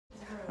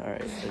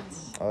Alright,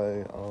 that's...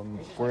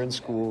 We're in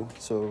school,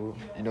 so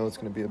you know it's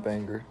gonna be a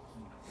banger.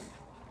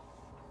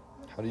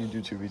 How do you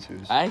do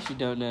 2v2s? I actually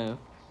don't know.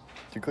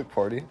 Do you click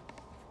party?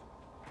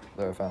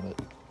 There, I found it.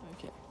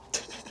 Okay.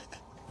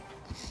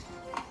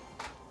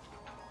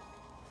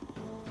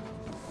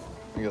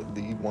 We got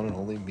the one and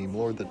only Meme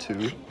Lord, the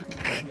 2.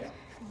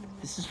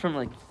 This is from,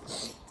 like,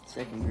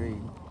 2nd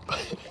grade.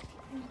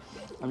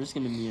 I'm just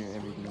gonna mirror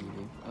everything you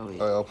do. Oh, wait.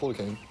 Alright, I'll pull the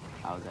king.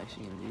 I was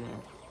actually gonna do that.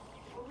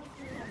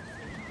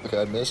 Okay,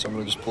 I missed. I'm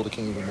gonna just pull the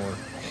king even more.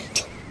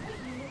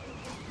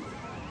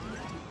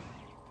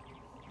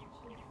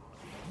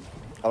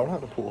 I don't know how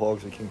to pull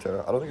hogs with King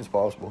Terra. I don't think it's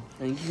possible.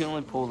 I think you can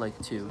only pull, like,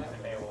 2.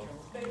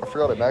 I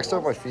forgot I maxed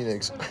out my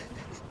Phoenix.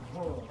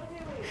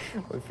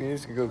 My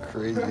Phoenix can go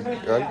crazy. I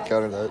can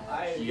counter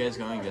that. You guys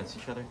going against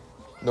each other?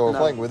 No, we're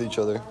playing with each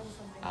other.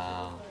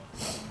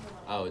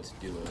 Oh, it's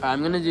duo.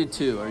 I'm gonna do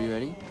 2. Are you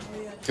ready?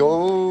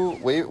 Go.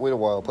 Wait a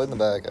while. Play in the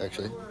back,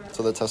 actually.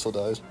 So that Tesla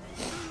dies.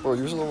 Bro,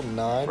 yours is level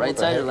 9. Right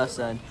side or left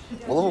side?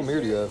 What level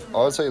mirror do you have? I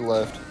would say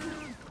left.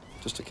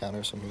 Just to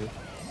counter somebody.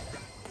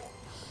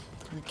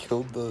 You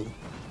killed the...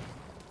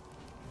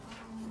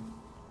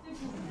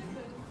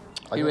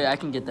 Hey, wait, I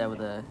can get that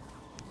with a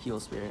heal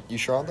spirit. You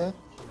sure on that?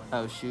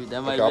 Oh, shoot.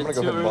 That might Okay, have I'm been gonna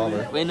go too ahead and early.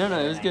 bomber. Wait, no,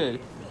 it was good.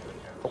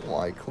 Oh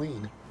my,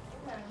 clean.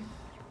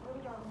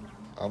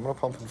 I'm gonna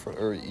pump in front,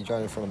 or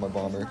E-Giant in front of my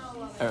bomber.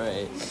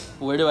 Alright.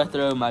 Where do I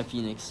throw my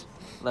Phoenix?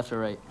 Left or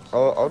right? I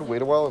would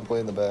wait a while and play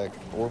in the back.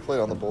 Or play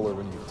on the bowler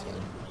when you get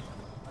in.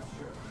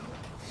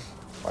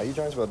 My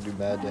E-Giant's about to do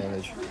mad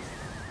damage.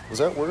 Was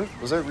that worth?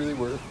 Was that really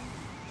worth?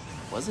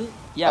 Was it?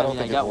 Yeah, I don't I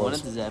think it got one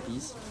was. of the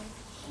zappies.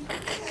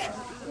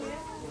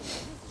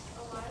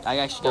 I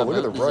actually Oh, got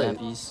look both at the the right.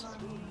 zappies. Oh,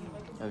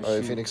 Alright,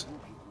 shoot. Phoenix.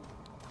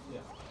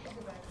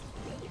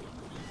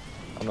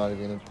 I'm not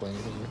even gonna play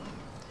anything here.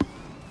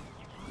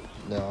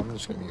 No, I'm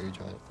just gonna mirror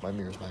E-Giant. My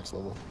mirror's max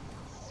level.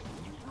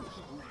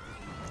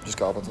 Just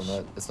goblins on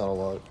that. It's not a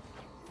lot.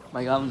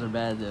 My goblins are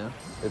bad, though.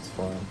 It's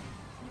fine.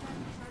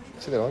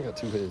 See, they only got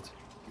 2 hits.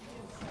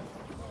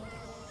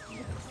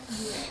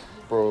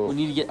 Bro. We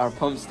need to get our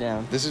pumps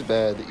down. This is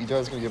bad. The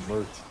E-Giant's gonna get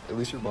murked. At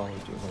least your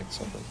bomber's doing like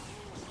something.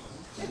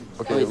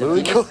 Okay, Wait, the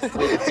literally Phoenix- killed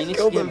wait, the Phoenix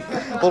killed game-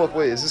 them. Hold up,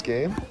 wait, is this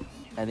game?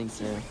 I think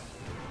so.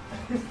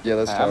 Yeah,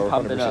 that's Alright, tower. I'm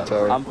pumping 100% up.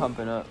 tower. I'm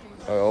pumping up.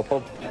 Alright, I'll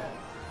pump.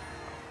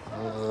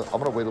 I'm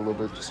gonna wait a little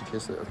bit just in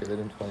case they. Okay, they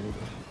didn't play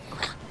anything.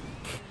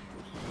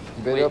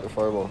 You baited Wait. out the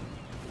fireball.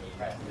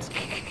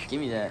 Give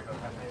me that.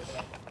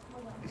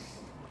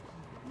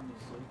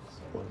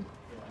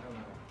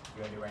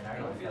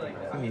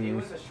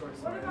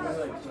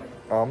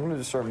 I'm gonna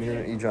just start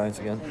mirroring E-Giants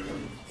again.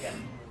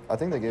 I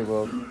think they gave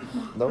up.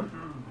 No?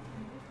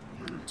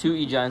 2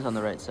 E-Giants on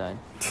the right side.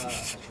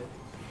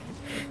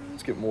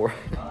 Let's get more.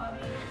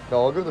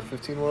 No, I'll go the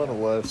 15 one on the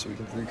left so we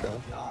can 3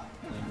 count.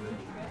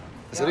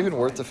 Is that even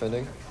worth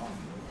defending?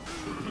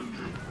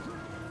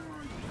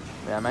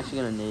 Wait, I'm actually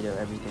gonna NATO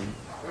everything.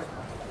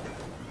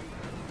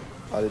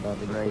 I did not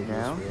mean to Right click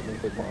now? this. I didn't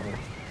click bomber.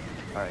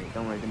 Alright,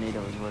 don't worry, the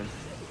NATO is worse.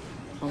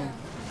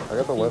 I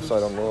got the left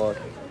side on lock.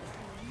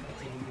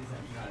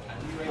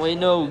 Wait,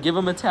 no, give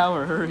him a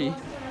tower, hurry.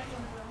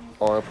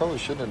 Oh, I probably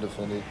shouldn't have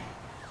defended.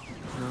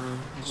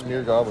 Just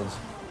mirror goblins.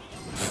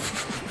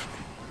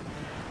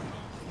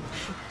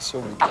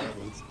 So many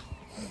goblins.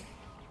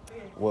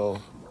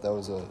 Well, that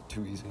was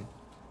too easy.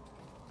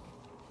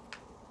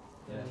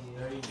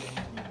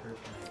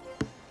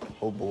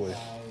 Oh boy.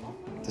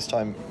 This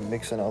time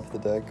mixing up the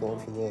deck, going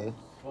for the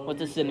What's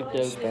the Cynic do?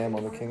 spam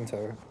on the king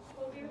tower.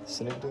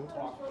 Cynic do?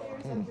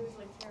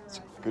 It's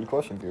a good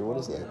question, Veer. What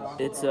is that?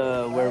 It's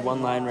where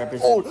one line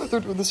represents... Oh, they're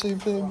doing the same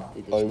thing.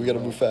 Alright, we gotta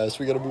move fast.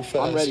 We gotta move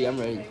fast. I'm ready.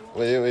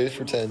 Wait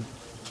for 10.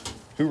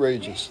 Who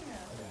rages?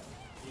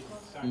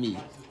 Me.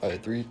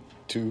 Alright, 3,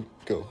 2,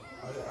 go.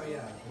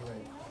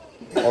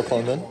 I'll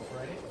climb then.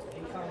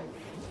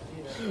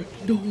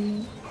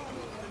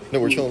 No,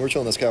 we're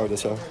chilling. That's coward,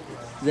 that's how. Is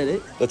that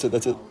it? That's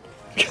it.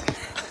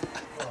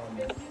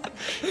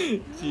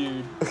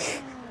 Dude.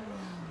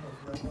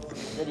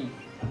 Ready.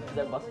 Is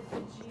that bust?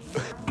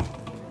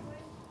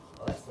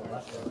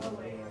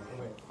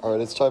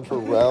 Alright, it's time for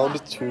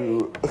round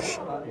 2.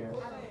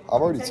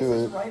 I'm already to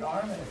it.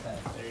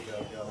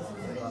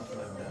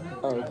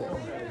 Oh, okay.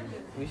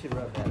 We should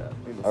wrap that up.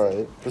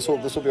 Alright, this will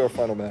be our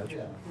final match.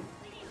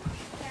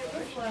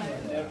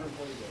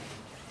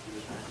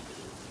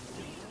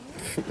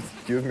 Do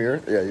you have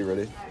mirror? Yeah, you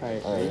ready?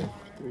 Alright, Alright.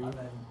 3.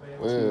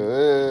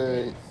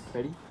 Wait.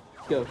 Ready?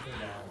 Go.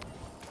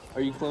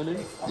 Are you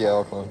cloning? Yeah,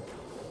 I'll clone.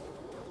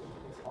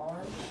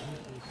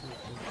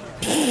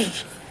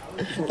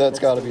 That's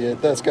gotta be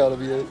it.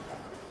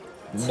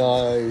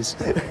 Nice.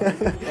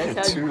 That's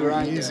how you Too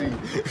grind easy. it.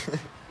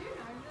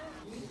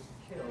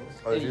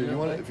 Alright, you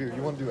want to do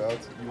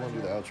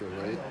the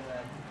outro, right?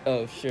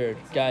 Oh, sure.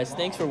 Guys,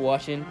 thanks for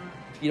watching.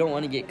 If you don't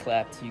want to get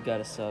clapped, you got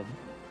to sub.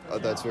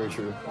 That's very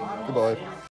true. Goodbye.